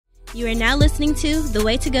You are now listening to the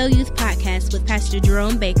Way to Go Youth Podcast with Pastor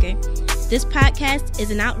Jerome Baker. This podcast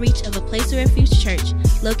is an outreach of a Place of Refuge Church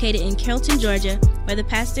located in Carrollton, Georgia, where the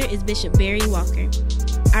pastor is Bishop Barry Walker.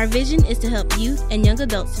 Our vision is to help youth and young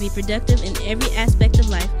adults to be productive in every aspect of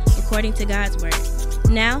life according to God's Word.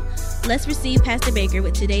 Now, let's receive Pastor Baker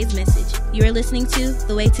with today's message. You are listening to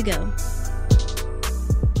The Way to Go.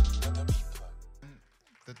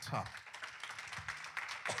 The top.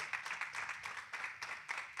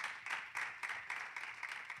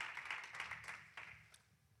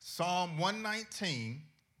 Psalm 119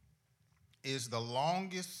 is the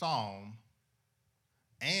longest psalm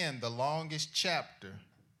and the longest chapter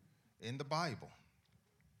in the Bible.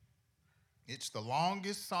 It's the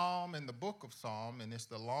longest psalm in the book of Psalm, and it's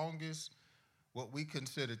the longest, what we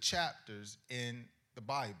consider, chapters in the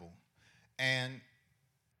Bible. And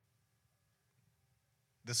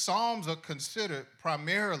the Psalms are considered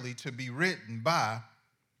primarily to be written by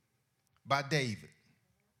David.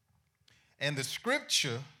 And the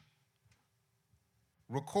scripture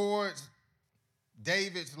records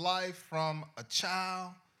David's life from a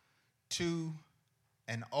child to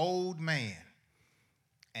an old man.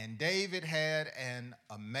 And David had an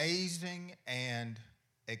amazing and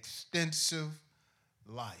extensive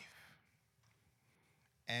life.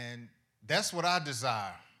 And that's what I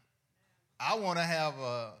desire. I want to have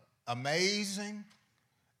an amazing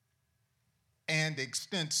and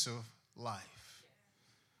extensive life.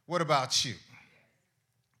 What about you?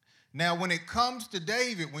 Now, when it comes to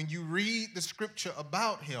David, when you read the scripture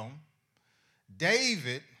about him,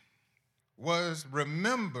 David was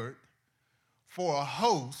remembered for a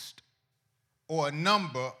host or a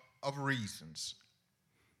number of reasons.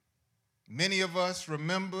 Many of us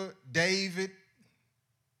remember David,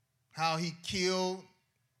 how he killed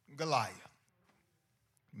Goliath.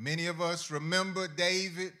 Many of us remember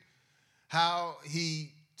David, how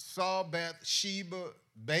he saw Bathsheba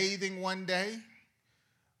bathing one day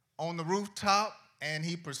on the rooftop, and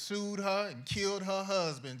he pursued her and killed her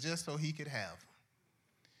husband just so he could have her.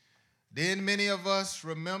 Then many of us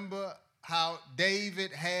remember how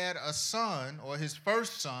David had a son, or his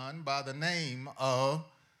first son, by the name of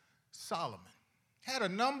Solomon. Had a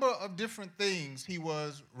number of different things he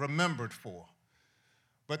was remembered for.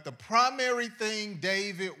 But the primary thing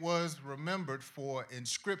David was remembered for in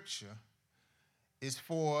Scripture is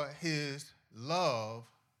for his love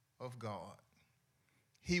of God.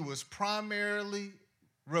 He was primarily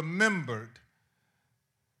remembered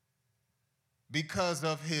because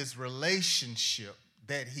of his relationship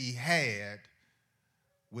that he had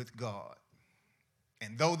with God.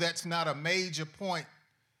 And though that's not a major point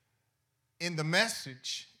in the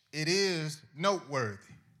message, it is noteworthy.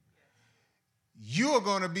 You are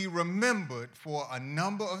going to be remembered for a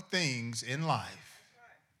number of things in life.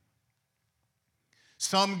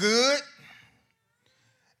 Some good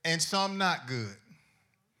and some not good.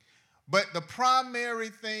 But the primary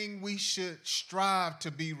thing we should strive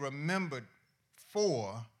to be remembered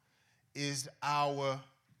for is our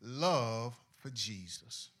love for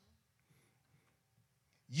Jesus.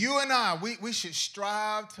 You and I, we should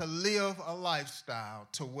strive to live a lifestyle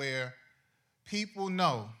to where people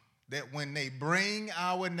know that when they bring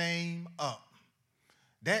our name up,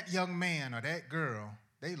 that young man or that girl,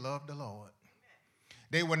 they loved the Lord.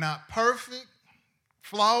 They were not perfect,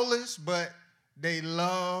 flawless, but they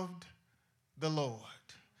loved the Lord.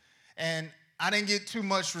 And I didn't get too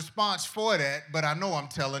much response for that, but I know I'm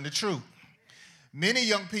telling the truth. Many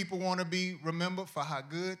young people want to be remembered for how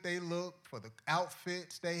good they look, for the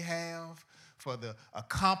outfits they have, for the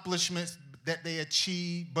accomplishments that they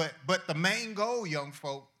achieve. But the main goal, young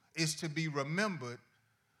folk, is to be remembered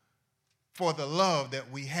for the love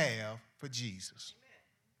that we have for Jesus.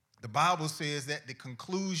 The Bible says that the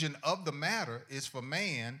conclusion of the matter is for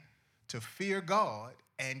man to fear God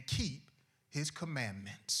and keep his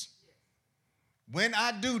commandments. When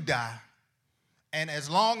I do die, and as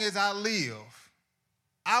long as I live,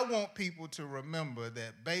 I want people to remember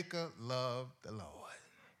that Baker loved the Lord.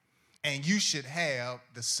 And you should have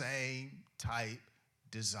the same type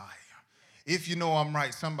desire. If you know I'm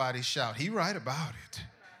right, somebody shout, "He right about it."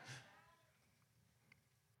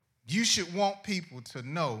 You should want people to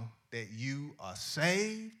know that you are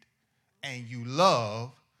saved and you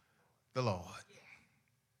love the Lord.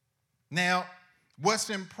 Now, what's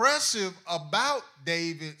impressive about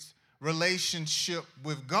David's relationship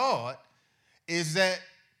with God is that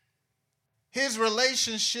his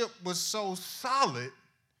relationship was so solid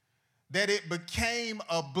that it became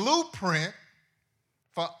a blueprint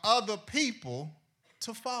for other people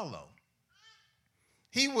to follow.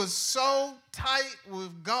 He was so tight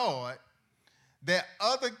with God that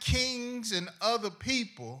other kings and other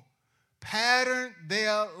people pattern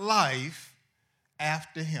their life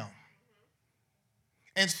after him.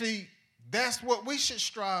 And see, that's what we should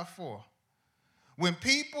strive for. When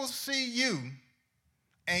people see you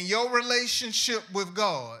and your relationship with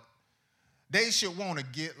God, they should want to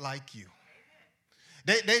get like you.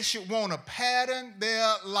 They should want to pattern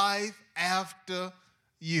their life after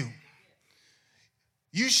you.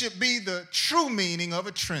 You should be the true meaning of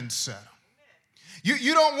a trendsetter.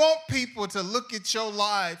 You don't want people to look at your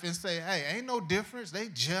life and say, hey, ain't no difference. They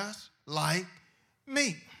just like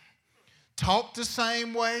me. Talk the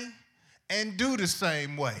same way and do the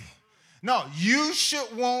same way. No, you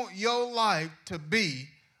should want your life to be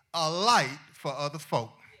a light for other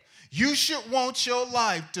folk. You should want your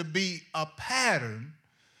life to be a pattern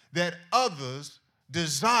that others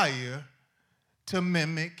desire to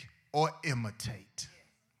mimic or imitate.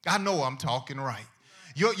 I know I'm talking right.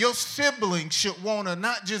 Your siblings should want to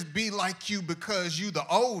not just be like you because you're the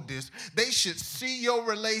oldest. They should see your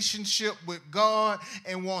relationship with God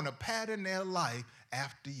and want to pattern their life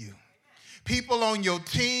after you. People on your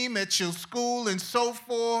team, at your school, and so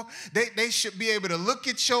forth, they should be able to look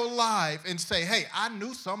at your life and say, hey, I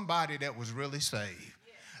knew somebody that was really saved.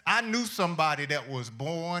 I knew somebody that was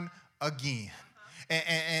born again.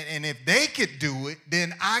 And if they could do it,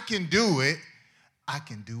 then I can do it. I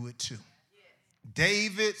can do it too.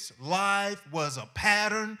 David's life was a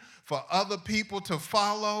pattern for other people to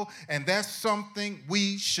follow, and that's something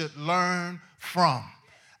we should learn from.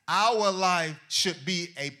 Our life should be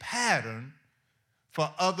a pattern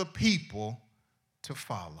for other people to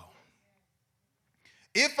follow.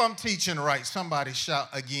 If I'm teaching right, somebody shout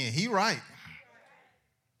again, he right.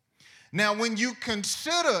 Now, when you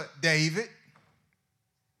consider David,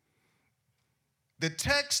 the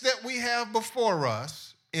text that we have before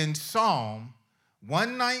us in Psalm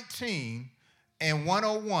 119 and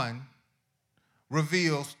 101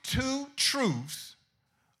 reveals two truths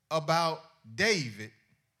about David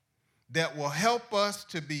that will help us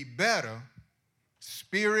to be better,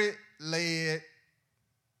 spirit-led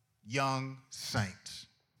young saints.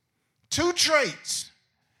 Two traits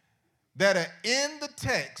that are in the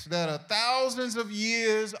text that are thousands of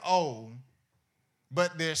years old,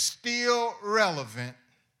 but they're still relevant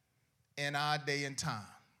in our day and time.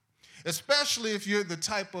 Especially if you're the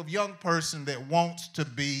type of young person that wants to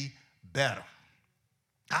be better.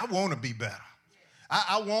 I want to be better.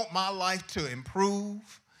 I want my life to improve.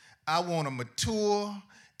 I want to mature,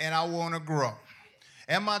 and I want to grow.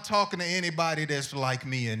 Am I talking to anybody that's like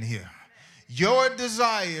me in here? Your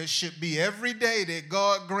desire should be every day that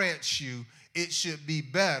God grants you, it should be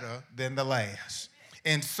better than the last.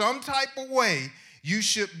 In some type of way, you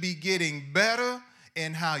should be getting better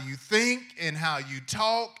in how you think, in how you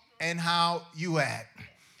talk, and how you act.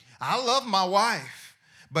 I love my wife,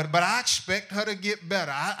 but I expect her to get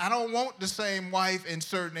better. I don't want the same wife in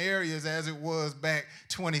certain areas as it was back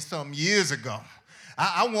 20-some years ago.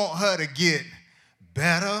 I want her to get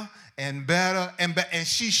better and better, and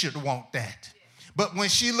she should want that. But when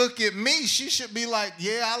she look at me, she should be like,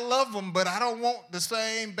 yeah, I love him, but I don't want the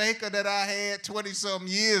same baker that I had 20-some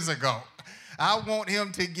years ago. I want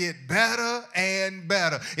him to get better and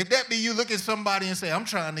better. If that be you, look at somebody and say, I'm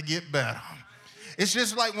trying to get better. It's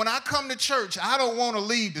just like when I come to church, I don't want to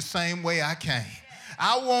leave the same way I came.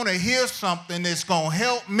 I want to hear something that's going to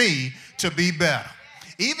help me to be better.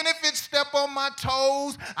 Even if it step on my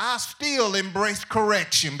toes, I still embrace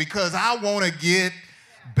correction because I want to get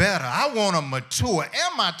better. I want to mature.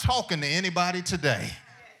 Am I talking to anybody today?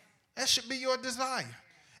 That should be your desire.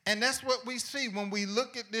 And that's what we see when we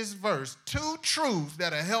look at this verse. Two truths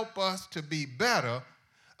that'll help us to be better,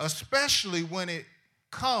 especially when it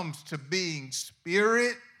comes to being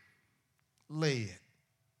spirit-led.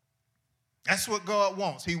 That's what God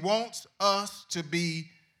wants. He wants us to be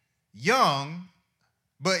young,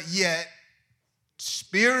 but yet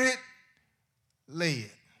spirit-led.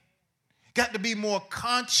 Got to be more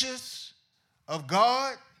conscious of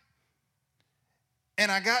God. And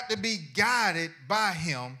I got to be guided by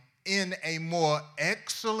him in a more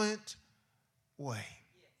excellent way.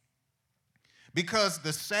 Because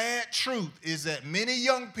the sad truth is that many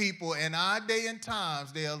young people in our day and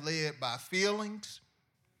times, they are led by feelings,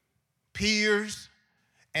 peers,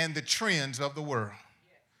 and the trends of the world.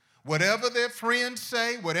 Whatever their friends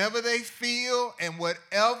say, whatever they feel, and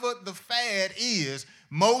whatever the fad is,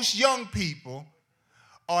 most young people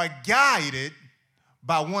are guided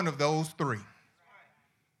by one of those three.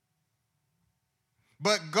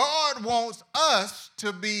 But God wants us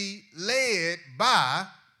to be led by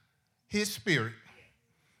his Spirit.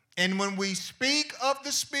 And when we speak of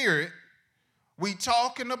the Spirit, we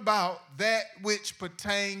talking about that which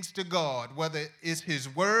pertains to God, whether it's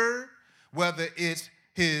his word, whether it's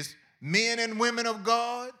his men and women of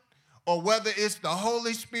God, or whether it's the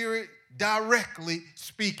Holy Spirit directly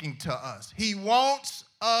speaking to us. He wants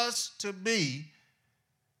us to be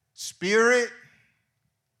Spirit-led.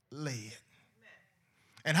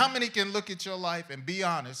 And how many can look at your life and be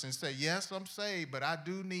honest and say, yes, I'm saved, but I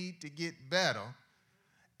do need to get better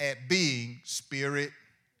at being Spirit-led?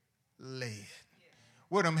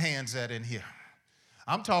 Where them hands at in here?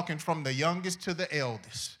 I'm talking from the youngest to the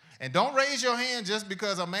eldest. And don't raise your hand just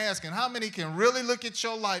because I'm asking. How many can really look at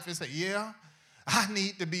your life and say, yeah, I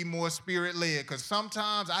need to be more Spirit-led, because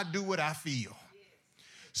sometimes I do what I feel.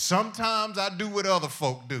 Sometimes I do what other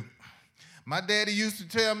folk do. My daddy used to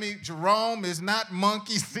tell me, Jerome, is not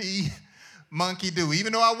monkey see, monkey do.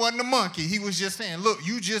 Even though I wasn't a monkey, he was just saying, look,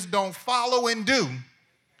 you just don't follow and do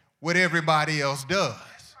what everybody else does.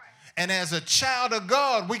 And as a child of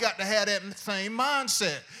God, we got to have that same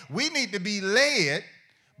mindset. We need to be led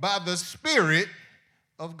by the Spirit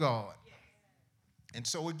of God. And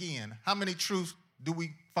so again, how many truths do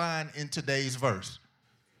we find in today's verse?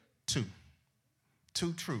 Two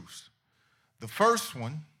truths. The first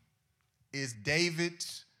one is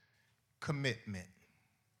David's commitment.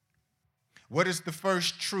 What is the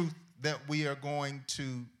first truth that we are going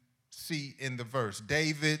to see in the verse?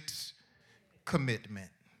 David's commitment.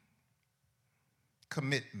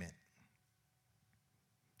 Commitment.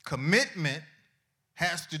 Commitment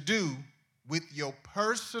has to do with your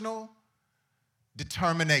personal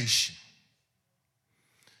determination.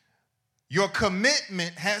 Your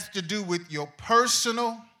commitment has to do with your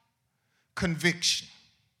personal conviction.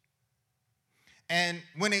 And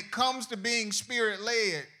when it comes to being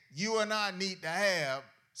Spirit-led, you and I need to have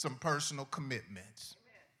some personal commitments.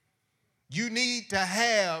 You need to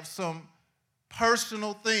have some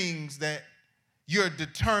personal things that you're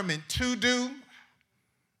determined to do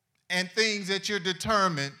and things that you're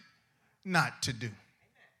determined not to do.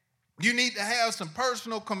 You need to have some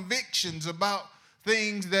personal convictions about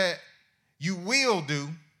things that you will do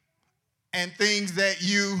and things that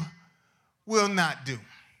you will not do.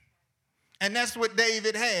 And that's what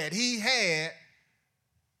David had. He had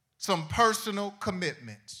some personal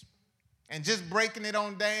commitments. And just breaking it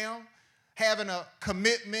on down, having a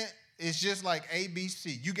commitment is just like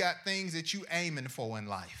ABC. You got things that you aiming for in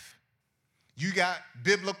life. You got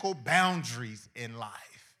biblical boundaries in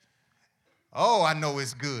life. Oh, I know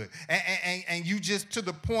it's good. And you just to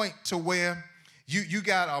the point to where you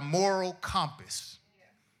got a moral compass.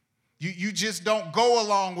 You just don't go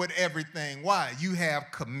along with everything. Why? You have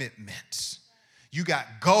commitments. You got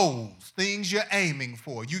goals, things you're aiming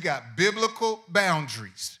for. You got biblical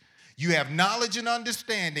boundaries. You have knowledge and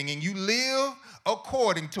understanding, and you live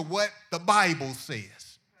according to what the Bible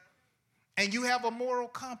says. And you have a moral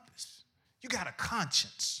compass. You got a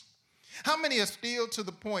conscience. How many are still to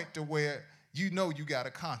the point to where you know you got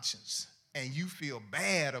a conscience and you feel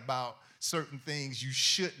bad about certain things you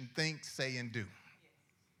shouldn't think, say, and do?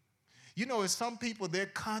 You know, as some people, their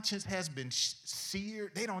conscience has been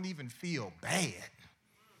seared. They don't even feel bad.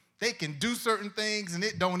 They can do certain things and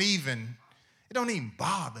it don't even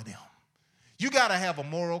bother them. You got to have a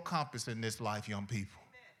moral compass in this life, young people.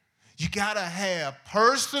 You got to have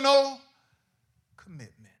personal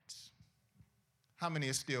commitments. How many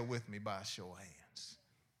are still with me by a show of hands?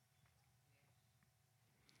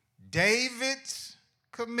 David's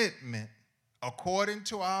commitment, according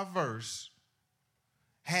to our verse,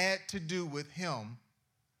 had to do with him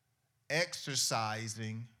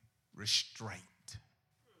exercising restraint.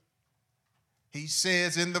 He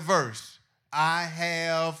says in the verse, I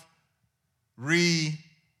have restrained.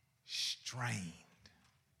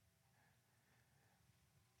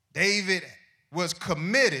 David was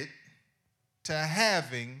committed to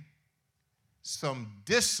having some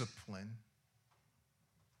discipline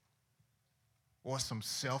or some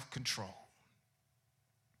self-control.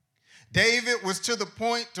 David was to the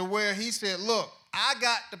point to where he said, look, I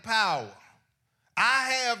got the power.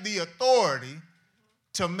 I have the authority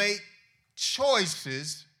to make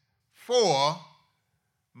choices for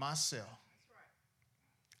myself.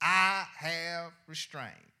 I have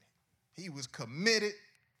restrained. He was committed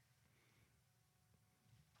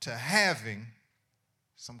to having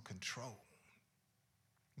some control.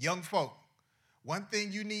 Young folk, one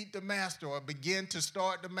thing you need to master or begin to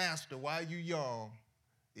start to master while you're young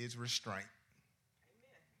is restraint.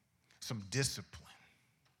 Some discipline.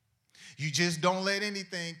 You just don't let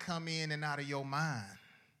anything come in and out of your mind.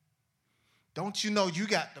 Don't you know you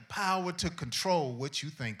got the power to control what you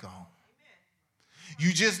think on?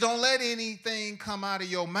 You just don't let anything come out of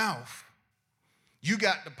your mouth. You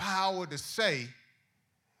got the power to say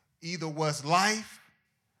either what's life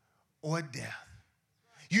or death.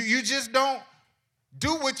 You just don't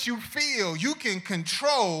do what you feel. You can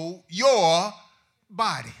control your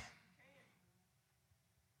body.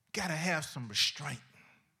 Got to have some restraint.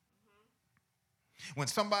 When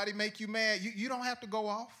somebody make you mad, you don't have to go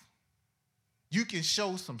off. You can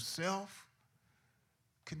show some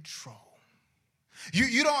self-control.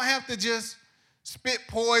 You don't have to just spit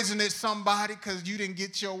poison at somebody because you didn't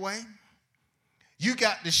get your way. You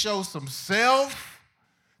got to show some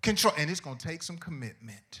self-control, and it's going to take some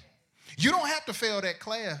commitment. You don't have to fail that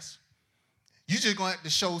class. You're just going to have to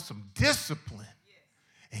show some discipline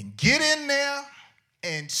and get in there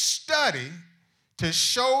and study to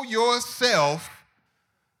show yourself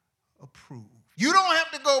approved. You don't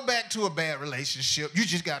have to go back to a bad relationship. You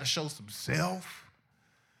just got to show some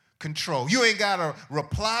self-control. You ain't got to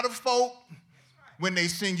reply to folk when they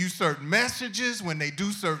send you certain messages, when they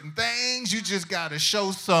do certain things. You just got to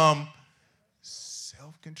show some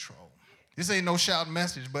self-control. This ain't no shouting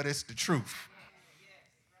message, but it's the truth.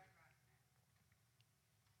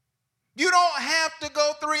 You don't have to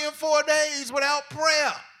go 3 and 4 days without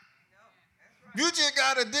prayer. You just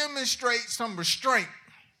got to demonstrate some restraint,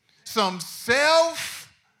 some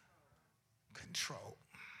self-control.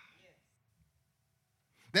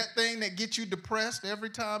 That thing that gets you depressed every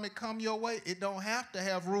time it come your way, it don't have to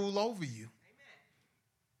have rule over you.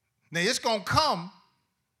 Now, it's going to come,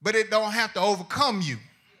 but it don't have to overcome you.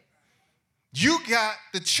 You got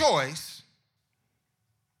the choice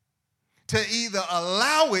to either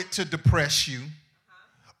allow it to depress you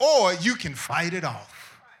or you can fight it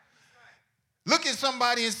off. Look at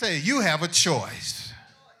somebody and say, you have a choice.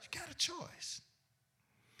 You got a choice.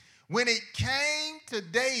 When it came to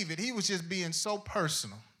David, he was just being so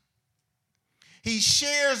personal. He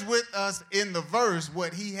shares with us in the verse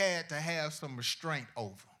what he had to have some restraint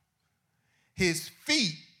over. His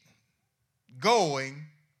feet going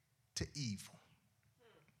to evil.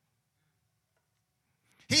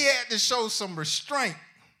 He had to show some restraint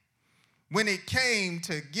when it came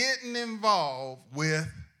to getting involved with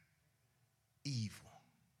evil.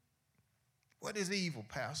 What is evil,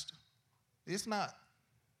 Pastor? It's not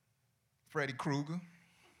Freddy Krueger,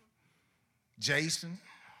 Jason,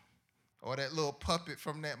 or that little puppet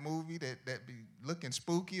from that movie that be looking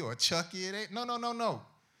spooky, or Chucky. It ain't. No.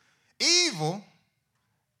 Evil,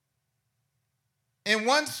 in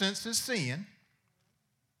one sense, is sin,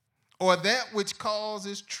 or that which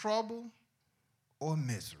causes trouble or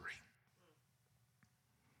misery.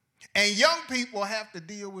 And young people have to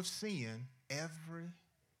deal with sin every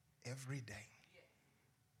day.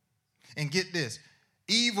 And get this,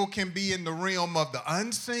 evil can be in the realm of the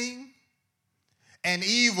unseen, and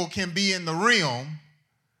evil can be in the realm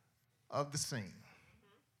of the seen.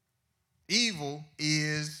 Evil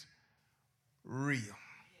is real.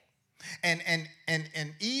 And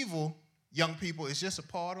evil, young people, is just a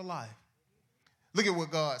part of life. Look at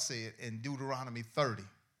what God said in Deuteronomy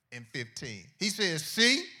 30:15. He says,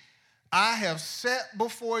 see, I have set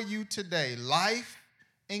before you today life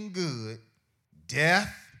and good,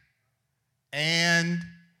 death and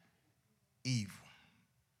evil.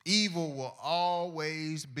 Evil will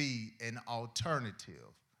always be an alternative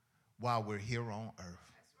while we're here on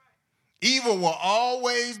earth. Evil will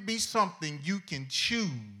always be something you can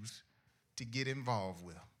choose to get involved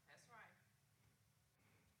with.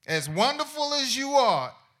 As wonderful as you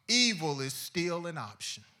are, evil is still an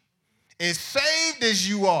option. As saved as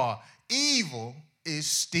you are, evil is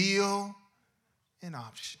still an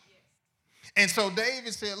option. And so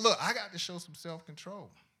David said, look, I got to show some self-control.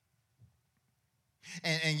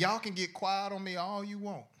 And y'all can get quiet on me all you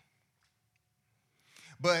want.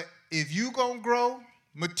 But if you going to grow,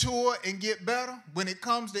 mature, and get better when it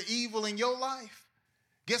comes to evil in your life,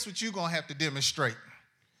 guess what you're going to have to demonstrate?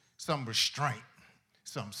 Some restraint,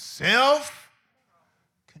 some self-control.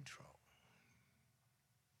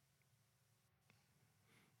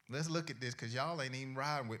 Let's look at this, because y'all ain't even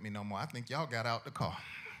riding with me no more. I think y'all got out the car.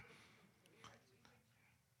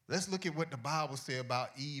 Let's look at what the Bible says about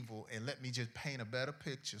evil, and let me just paint a better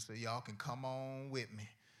picture so y'all can come on with me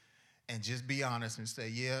and just be honest and say,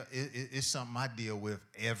 yeah, it's something I deal with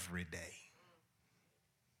every day.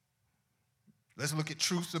 Let's look at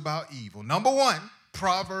truths about evil. Number 1,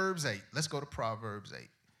 Proverbs 8. Let's go to Proverbs 8.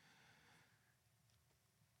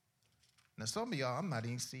 Now, some of y'all, I'm not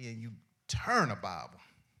even seeing you turn a Bible.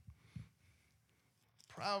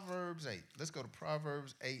 Proverbs 8. Let's go to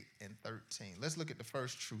Proverbs 8 and 13. Let's look at the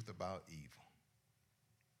first truth about evil.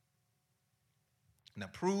 Now,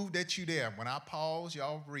 prove that you're there. When I pause,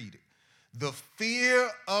 y'all read it. The fear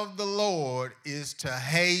of the Lord is to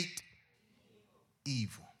hate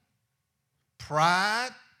evil.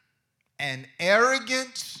 Pride and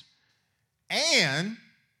arrogance and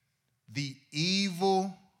the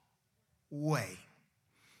evil way,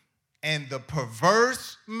 and the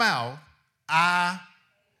perverse mouth, I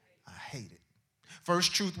hate it.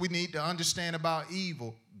 First truth we need to understand about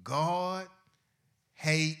evil: God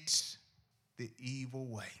hates the evil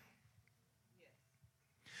way.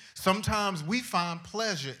 Sometimes we find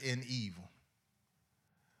pleasure in evil,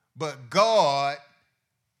 but God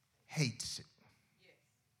hates it.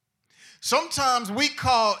 Sometimes we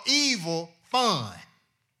call evil fun,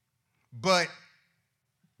 but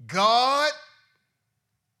God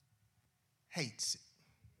hates it,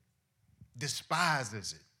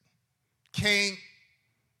 despises it, can't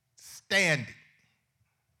stand it.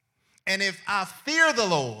 And if I fear the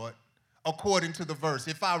Lord, according to the verse,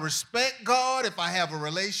 if I respect God, if I have a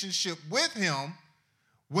relationship with him,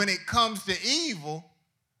 when it comes to evil,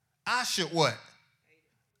 I should what?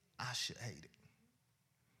 I should hate it.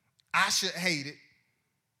 I should hate it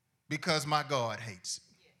because my God hates it.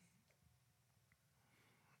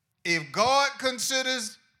 If God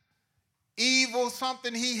considers evil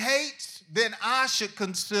something he hates, then I should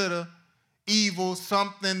consider evil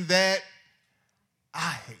something that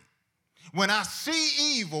I hate. When I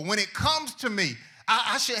see evil, when it comes to me,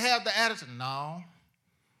 I should have the attitude, no,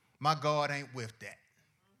 my God ain't with that.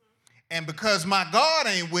 And because my God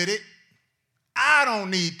ain't with it, I don't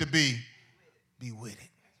need to be with it.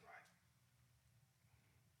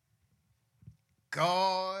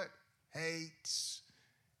 God hates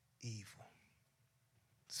evil.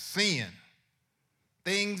 Sin,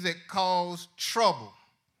 things that cause trouble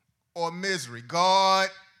or misery, God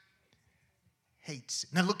hates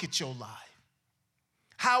it. Now look at your life.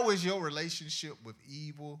 How is your relationship with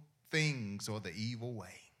evil things or the evil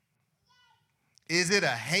way? Is it a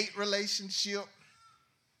hate relationship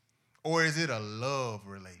or is it a love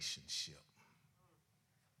relationship?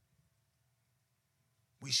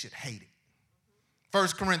 We should hate it. 1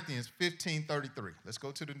 Corinthians 15:33. Let's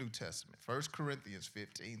go to the New Testament. 1 Corinthians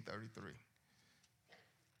 15:33.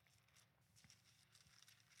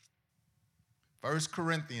 1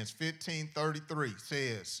 Corinthians 15:33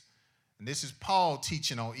 says, and this is Paul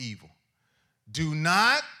teaching on evil, do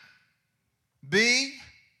not be,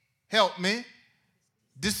 help me,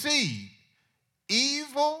 deceived.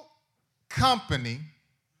 Evil company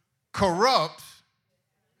corrupts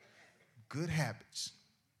good habits.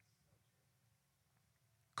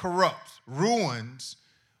 Corrupts, ruins,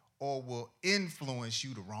 or will influence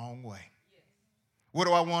you the wrong way. What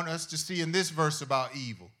do I want us to see in this verse about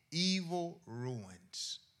evil? Evil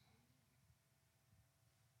ruins.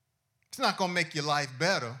 It's not going to make your life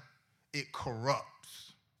better. It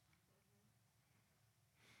corrupts.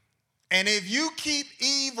 And if you keep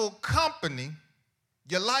evil company,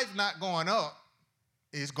 your life not going up,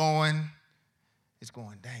 it's going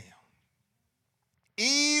down.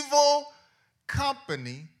 Evil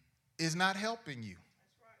company is not helping you.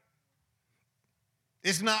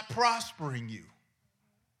 It's not prospering you.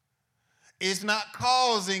 It's not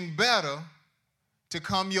causing better to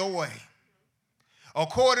come your way.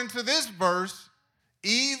 According to this verse,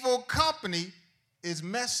 evil company is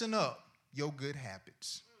messing up your good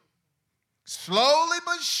habits. Slowly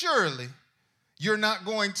but surely, you're not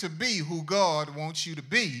going to be who God wants you to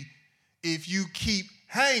be if you keep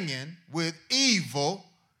hanging with evil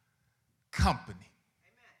company.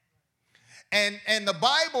 And the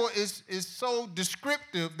Bible is so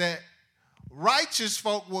descriptive that righteous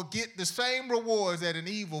folk will get the same rewards that an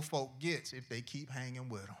evil folk gets if they keep hanging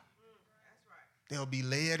with them. They'll be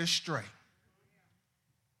led astray.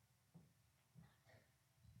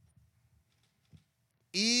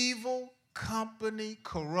 Evil company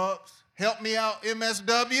corrupts. Help me out,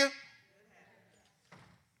 MSW.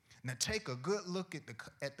 Now take a good look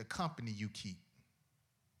at the company you keep.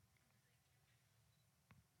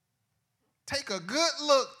 Take a good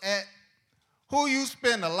look at who you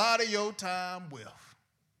spend a lot of your time with.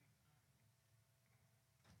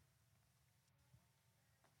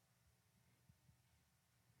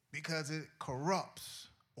 Because it corrupts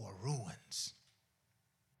or ruins.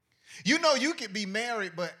 You know you could be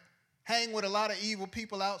married but hang with a lot of evil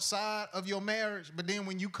people outside of your marriage, but then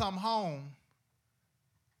when you come home,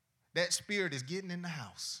 that spirit is getting in the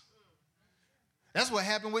house. That's what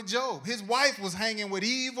happened with Job. His wife was hanging with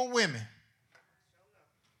evil women.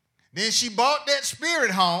 Then she brought that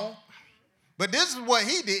spirit home, but this is what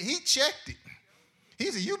he did. He checked it. He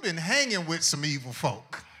said, you've been hanging with some evil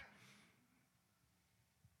folk.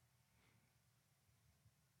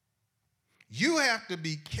 You have to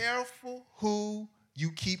be careful who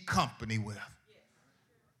you keep company with.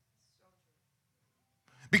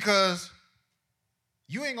 Because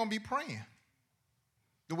you ain't going to be praying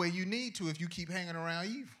the way you need to if you keep hanging around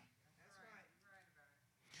evil.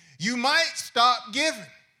 You might stop giving.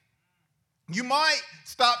 You might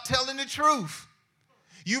stop telling the truth.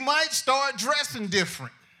 You might start dressing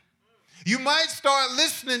different. You might start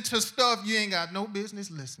listening to stuff you ain't got no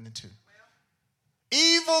business listening to.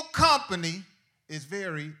 Evil company is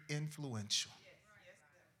very influential.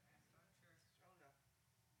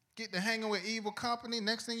 Get to hanging with evil company,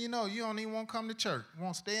 next thing you know, you don't even want to come to church. You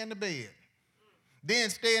want to stay in the bed.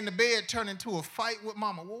 Then stay in the bed, turn into a fight with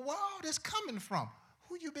mama. Well, where all this coming from?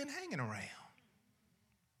 Who you been hanging around?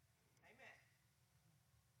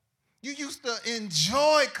 You used to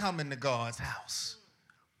enjoy coming to God's house.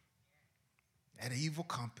 That evil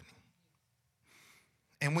company.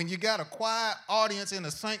 And when you got a quiet audience in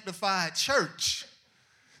a sanctified church,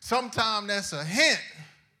 sometimes that's a hint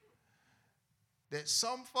that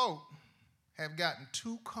some folk have gotten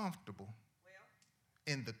too comfortable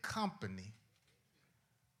in the company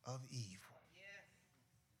of evil.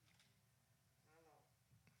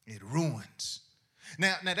 It ruins.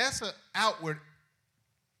 Now that's an outward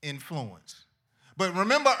influence. But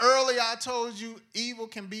remember earlier I told you evil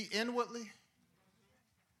can be inwardly?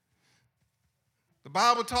 The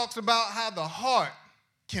Bible talks about how the heart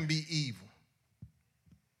can be evil.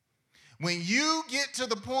 When you get to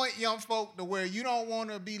the point, young folk, to where you don't want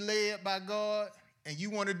to be led by God and you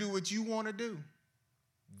want to do what you want to do,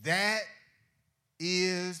 that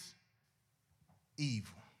is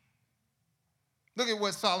evil. Look at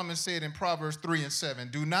what Solomon said in Proverbs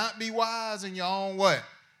 3:7. Do not be wise in your own what?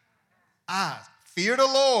 Eyes. Fear the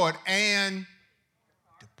Lord and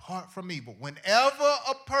depart from evil. Whenever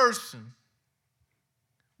a person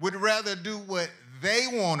would rather do what they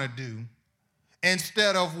want to do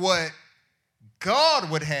instead of what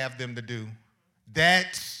God would have them to do,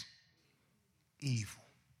 that's evil.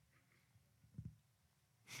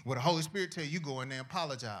 What the Holy Spirit tell you, go in there and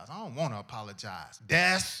apologize. I don't want to apologize.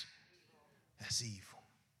 That's evil.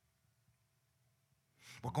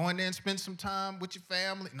 Well, go in there and spend some time with your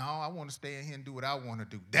family. No, I want to stay in here and do what I want to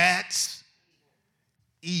do. That's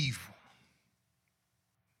evil.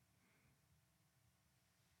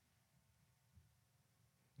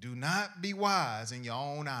 Do not be wise in your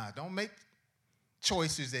own eyes. Don't make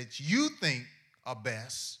choices that you think are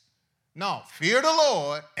best. No, fear the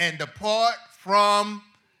Lord and depart from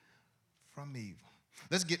evil.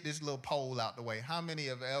 Let's get this little poll out the way. How many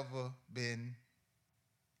have ever been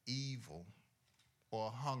evil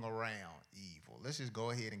or hung around evil? Let's just go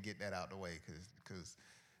ahead and get that out the way because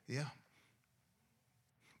yeah.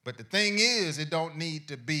 But the thing is, it don't need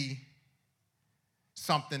to be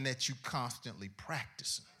something that you constantly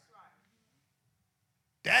practicing.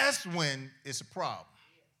 That's when it's a problem.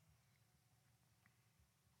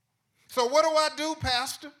 So what do I do,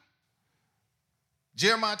 Pastor?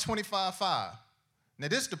 Jeremiah 25:5. Now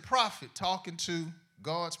this is the prophet talking to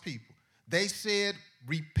God's people. They said,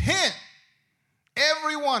 repent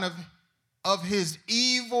every one of his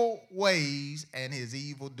evil ways and his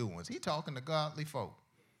evil doings. He talking to godly folk.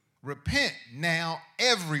 Repent now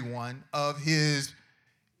everyone of his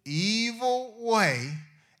evil way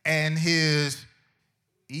and his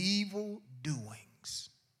evil doings.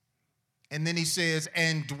 And then he says,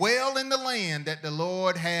 and dwell in the land that the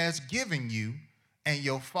Lord has given you and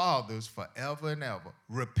your fathers forever and ever.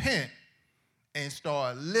 Repent and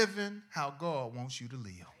start living how God wants you to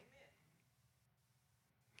live.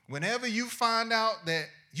 Whenever you find out that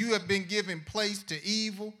you have been given place to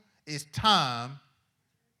evil, it's time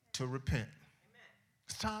to repent.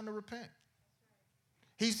 It's time to repent.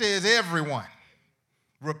 He says, everyone,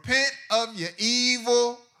 repent of your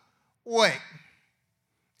evil way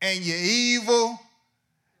and your evil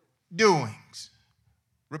doings.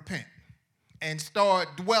 Repent and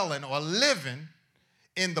start dwelling or living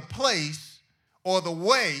in the place or the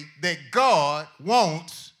way that God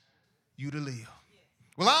wants you to live.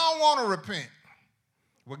 Well, I don't want to repent.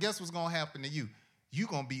 Well, guess what's going to happen to you? You're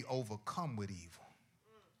going to be overcome with evil.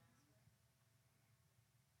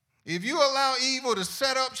 If you allow evil to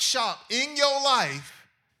set up shop in your life,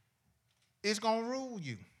 it's going to rule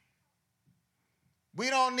you.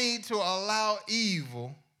 We don't need to allow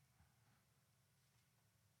evil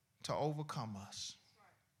to overcome us.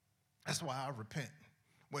 That's why I repent.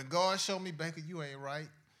 When God showed me, Baker, you ain't right.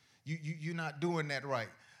 You're not doing that right.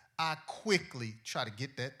 I quickly try to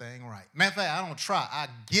get that thing right. Matter of fact, I don't try. I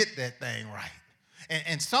get that thing right.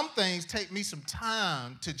 And some things take me some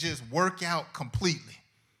time to just work out completely.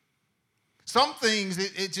 Some things,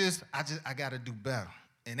 I got to do better.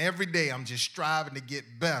 And every day I'm just striving to get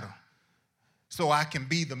better so I can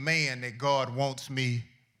be the man that God wants me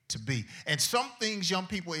to be. And some things, young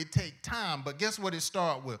people, it take time, but guess what it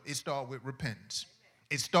start with? It start with repentance.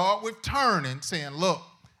 It start with turning, saying, look,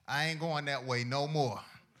 I ain't going that way no more.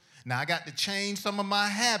 Now, I got to change some of my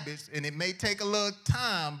habits, and it may take a little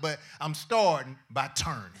time, but I'm starting by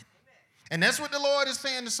turning. And that's what the Lord is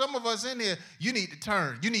saying to some of us in here. You need to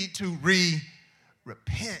turn. You need to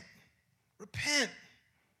repent. Repent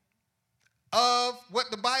of what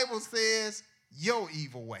the Bible says, your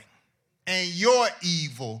evil way and your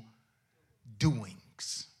evil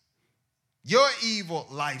doings, your evil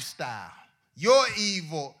lifestyle, your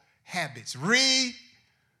evil habits. Repent.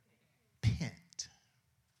 Repent.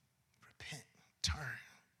 Turn.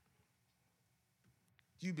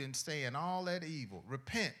 You've been saying all that evil.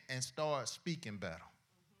 Repent and start speaking better.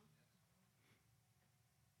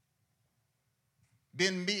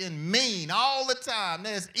 Been being mean all the time.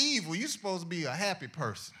 That's evil. You're supposed to be a happy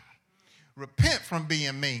person. Repent from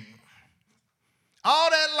being mean. All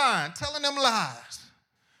that lying, telling them lies.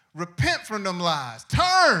 Repent from them lies.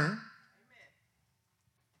 Turn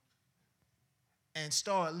and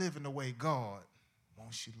start living the way God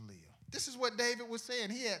wants you to live. This is what David was saying.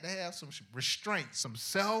 He had to have some restraint, some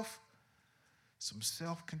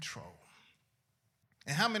self-control.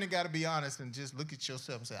 And how many got to be honest and just look at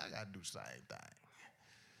yourself and say, I got to do the same thing?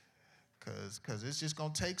 Because it's just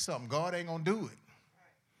going to take something. God ain't going to do it.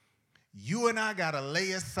 You and I got to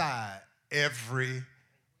lay aside every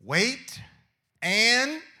weight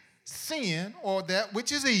and sin, or that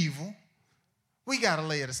which is evil. We got to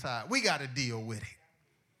lay it aside. We got to deal with it.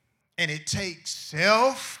 And it takes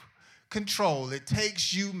self-control. It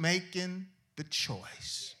takes you making the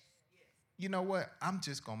choice. You know what? I'm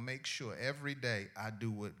just going to make sure every day I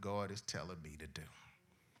do what God is telling me to do.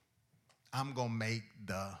 I'm going to make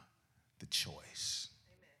the choice.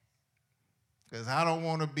 Because I don't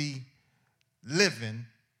want to be living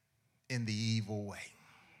in the evil way.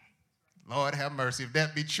 Lord have mercy. If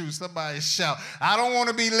that be true, somebody shout, I don't want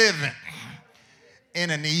to be living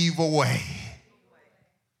in an evil way.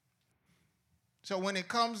 So when it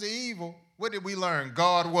comes to evil, what did we learn?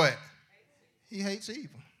 God what? He hates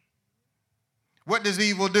evil. What does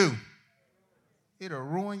evil do? It'll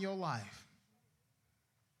ruin your life.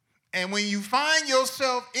 And when you find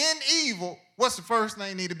yourself in evil, what's the first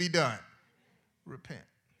thing need to be done? Repent.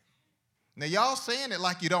 Now, y'all saying it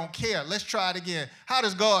like you don't care. Let's try it again. How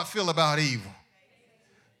does God feel about evil?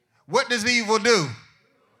 What does evil do?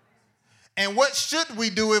 And what should we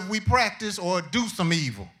do if we practice or do some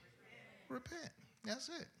evil? Repent. That's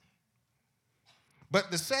it.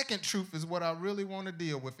 But the second truth is what I really want to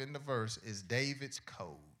deal with in the verse is David's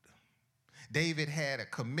code. David had a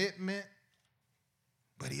commitment,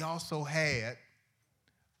 but he also had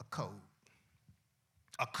a code.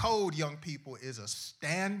 A code, young people, is a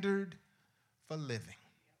standard for living.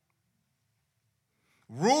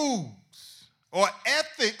 Rules or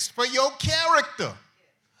ethics for your character.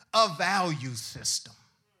 A value system.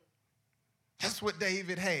 That's what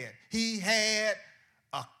David had. He had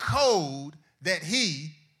a code that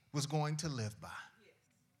he was going to live by.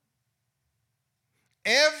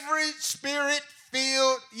 Every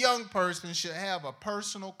spirit-filled young person should have a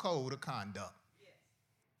personal code of conduct.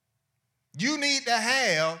 You need to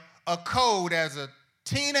have a code as a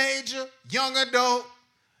teenager, young adult,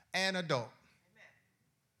 and adult.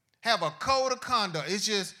 Have a code of conduct. It's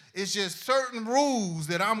just certain rules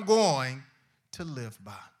that I'm going to live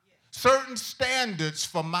by. Certain standards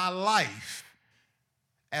for my life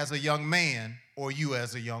as a young man or you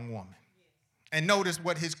as a young woman. And notice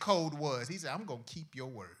what his code was. He said, I'm going to keep your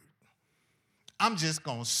word. I'm just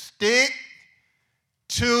going to stick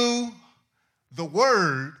to the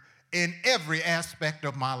word in every aspect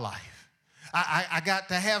of my life. I got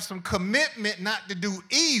to have some commitment not to do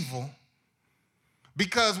evil,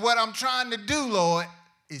 because what I'm trying to do, Lord,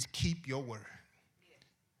 is keep your word.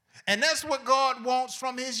 And that's what God wants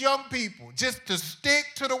from his young people, just to stick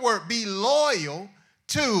to the word, be loyal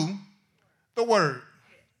to the word.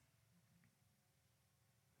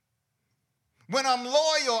 When I'm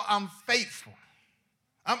loyal, I'm faithful.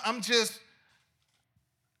 I'm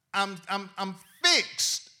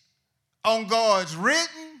fixed on God's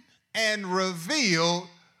written and revealed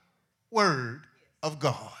word of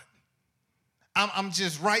God. I'm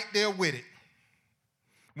just right there with it.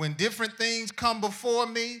 When different things come before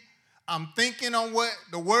me, I'm thinking on what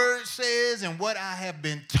the word says and what I have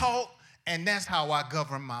been taught, and that's how I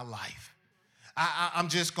govern my life. I'm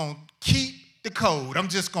just going to keep the code. I'm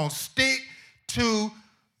just going to stick to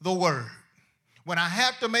the word. When I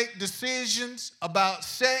have to make decisions about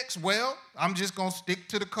sex, well, I'm just going to stick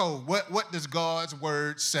to the code. What does God's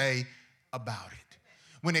word say about it?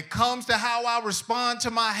 When it comes to how I respond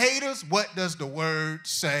to my haters, what does the word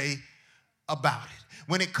say about it?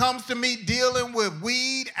 When it comes to me dealing with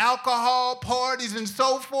weed, alcohol, parties, and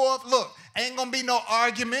so forth, look, ain't going to be no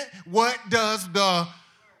argument. What does the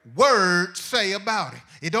word say about it?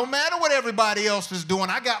 It don't matter what everybody else is doing.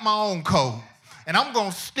 I got my own code, and I'm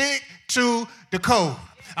going to stick to the code.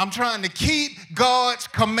 I'm trying to keep God's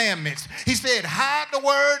commandments. He said, hide the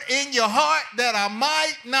word in your heart that I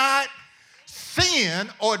might not sin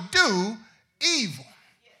or do evil.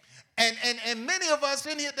 And many of us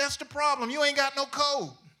in here, that's the problem. You ain't got no code.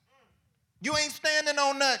 You ain't standing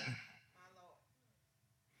on nothing.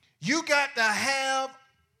 You got to have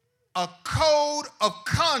a code of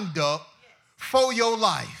conduct for your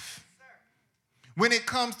life. When it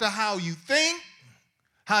comes to how you think,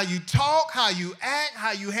 how you talk, how you act,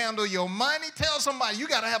 how you handle your money, tell somebody you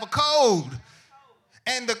got to have a code.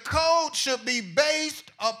 And the code should be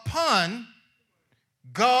based upon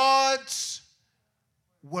God's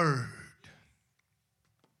word.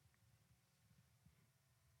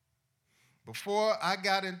 Before I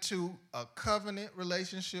got into a covenant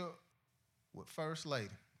relationship with First Lady,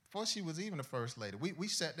 before she was even a First Lady, we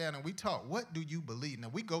sat down and we talked. What do you believe? Now,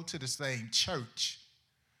 we go to the same church,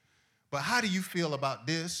 but how do you feel about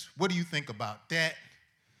this? What do you think about that?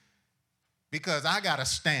 Because I got a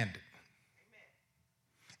standard.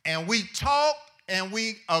 And we talked and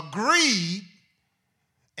we agreed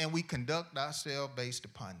and we conduct ourselves based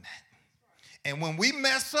upon that. And when we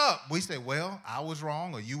mess up, we say, well, I was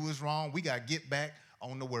wrong or you was wrong. We got to get back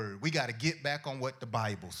on the word. We got to get back on what the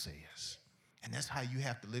Bible says. And that's how you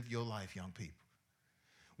have to live your life, young people.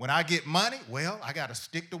 When I get money, well, I got to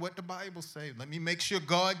stick to what the Bible says. Let me make sure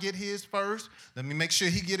God get his first. Let me make sure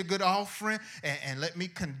he get a good offering. And let me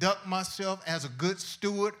conduct myself as a good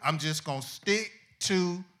steward. I'm just going to stick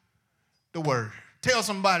to the word. Tell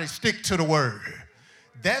somebody, stick to the word.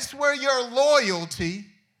 That's where your loyalty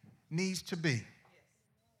needs to be.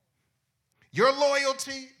 Your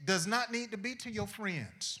loyalty does not need to be to your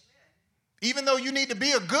friends. Even though you need to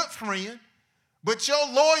be a good friend, but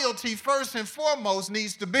your loyalty first and foremost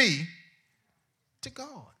needs to be to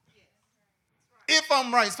God. If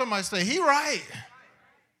I'm right, somebody say, he right.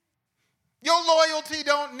 Your loyalty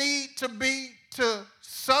don't need to be to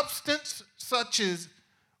substance such as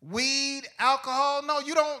weed, alcohol. No,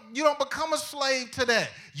 you don't become a slave to that.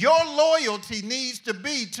 Your loyalty needs to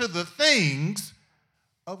be to the things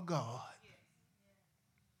of God.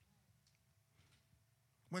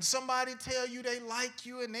 When somebody tell you they like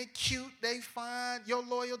you and they cute, they fine, your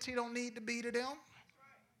loyalty don't need to be to them.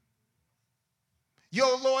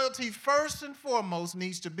 Your loyalty first and foremost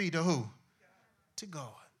needs to be to who? To God.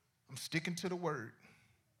 I'm sticking to the word.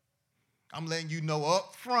 I'm letting you know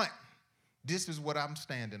up front, this is what I'm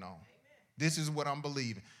standing on. This is what I'm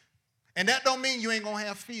believing. And that don't mean you ain't going to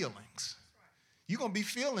have feelings. You're going to be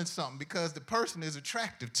feeling something because the person is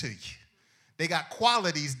attractive to you. They got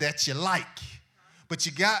qualities that you like. But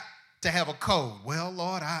you got to have a code. Well,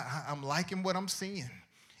 Lord, I'm liking what I'm seeing.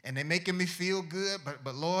 And they're making me feel good.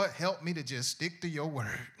 But Lord, help me to just stick to your word.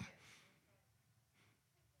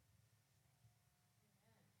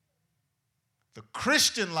 The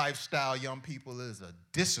Christian lifestyle, young people, is a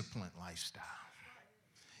disciplined lifestyle.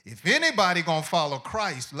 If anybody going to follow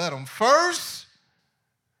Christ, let them first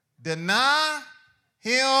deny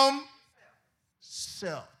himself.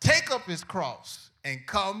 Take up his cross and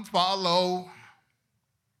come follow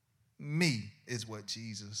me, is what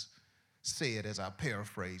Jesus said as I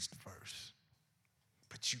paraphrased the verse.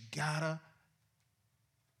 But you gotta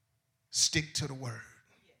stick to the word.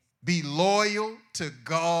 Be loyal to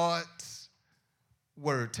God's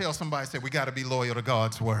word. Tell somebody, say, we gotta be loyal to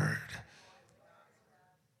God's word.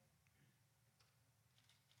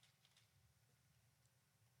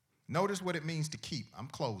 Notice what it means to keep. I'm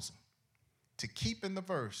closing. To keep in the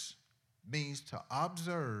verse means to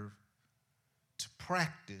observe, to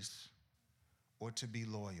practice, or to be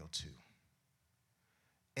loyal to.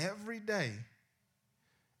 Every day,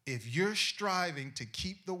 if you're striving to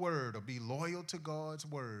keep the word or be loyal to God's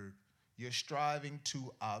word, you're striving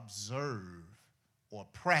to observe or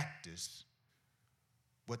practice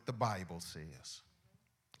what the Bible says.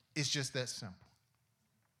 It's just that simple.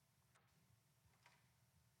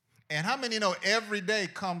 And how many know every day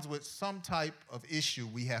comes with some type of issue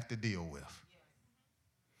we have to deal with?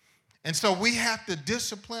 And so we have to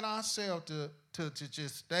discipline ourselves to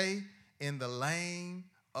just stay in the lane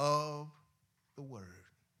of the word.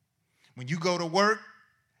 When you go to work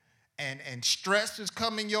and stress is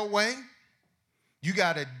coming your way, you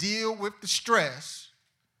got to deal with the stress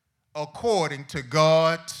according to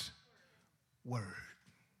God's word.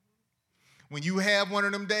 When you have one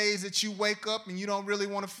of them days that you wake up and you don't really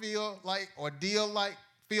want to feel like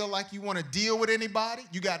you want to deal with anybody,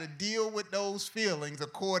 you got to deal with those feelings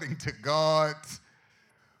according to God's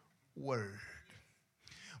word.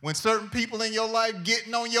 When certain people in your life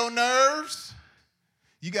getting on your nerves,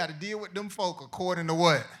 You got to deal with them folk according to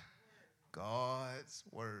what? God's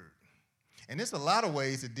word. And there's a lot of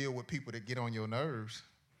ways to deal with people that get on your nerves.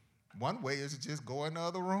 One way is to just go in the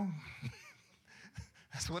other room.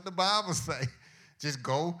 That's what the Bible say. Just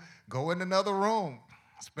go in another room.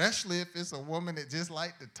 Especially if it's a woman that just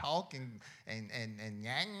like to talk and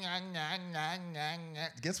yang.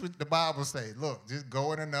 Guess what the Bible say? Look, just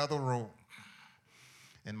go in another room.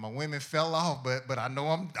 And my women fell off, but I know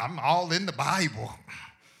I'm all in the Bible.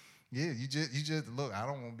 Yeah, you just look. I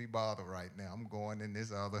don't want to be bothered right now. I'm going in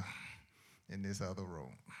this other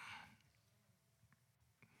room.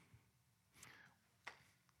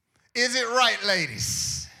 Is it right,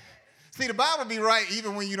 ladies? See, the Bible be right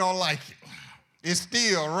even when you don't like it. It's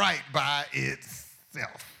still right by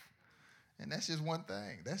itself. And that's just one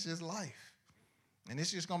thing. That's just life. And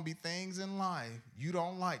it's just going to be things in life you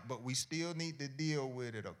don't like, but we still need to deal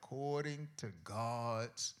with it according to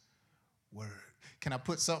God's word. Can I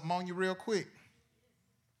put something on you real quick?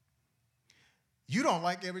 You don't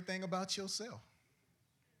like everything about yourself.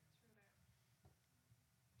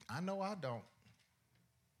 I know I don't.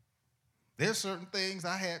 There's certain things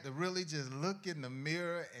I had to really just look in the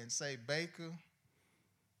mirror and say, Baker,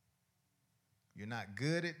 you're not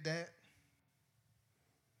good at that.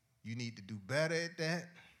 You need to do better at that.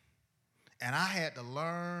 And I had to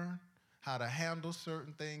learn how to handle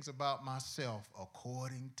certain things about myself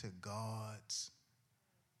according to God's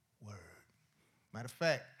word. Matter of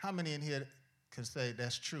fact, how many in here can say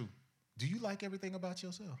that's true? Do you like everything about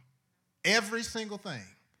yourself? Every single thing.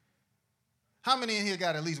 How many in here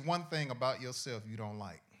got at least one thing about yourself you don't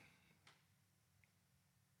like?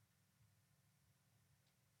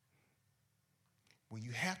 Well,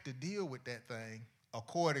 you have to deal with that thing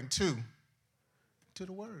according to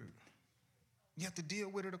the word. You have to deal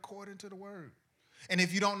with it according to the word. And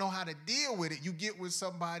if you don't know how to deal with it, you get with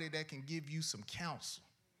somebody that can give you some counsel,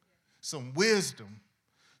 some wisdom,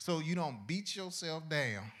 so you don't beat yourself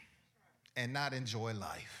down and not enjoy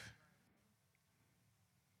life.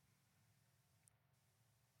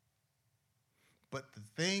 But the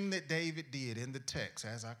thing that David did in the text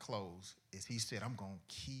as I close is he said, I'm going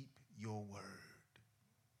to keep your word.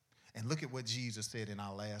 And look at what Jesus said in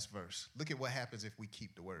our last verse. Look at what happens if we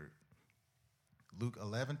keep the word. Luke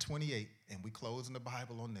 11:28, and we close in the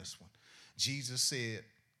Bible on this one. Jesus said,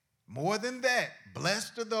 more than that,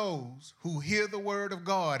 blessed are those who hear the word of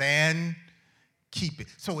God and keep it.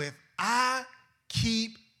 So if I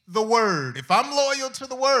keep the word, if I'm loyal to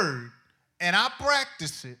the word and I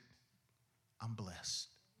practice it, I'm blessed.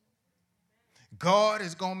 God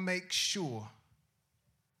is going to make sure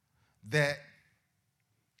that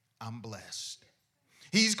I'm blessed.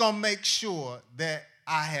 He's going to make sure that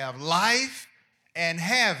I have life and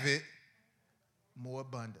have it more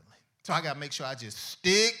abundantly. So I got to make sure I just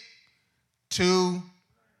stick to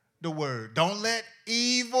the word. Don't let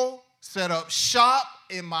evil set up shop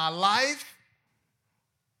in my life.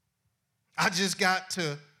 I just got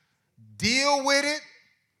to deal with it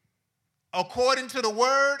according to the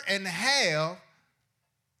word and have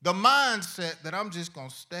the mindset that I'm just going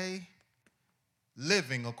to stay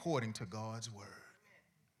living according to God's word.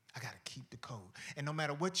 I got to keep the code. And no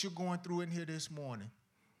matter what you're going through in here this morning,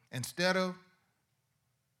 instead of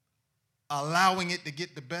allowing it to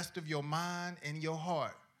get the best of your mind and your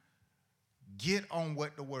heart, get on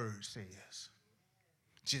what the word says.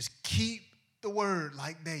 Just keep the word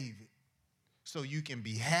like David so you can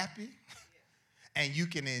be happy and you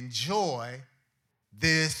can enjoy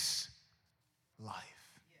this life.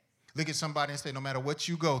 Look at somebody and say, no matter what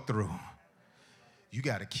you go through, you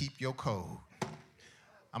got to keep your code.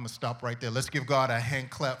 I'm going to stop right there. Let's give God a hand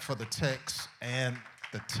clap for the text and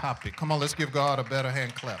the topic. Come on, let's give God a better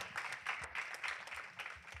hand clap.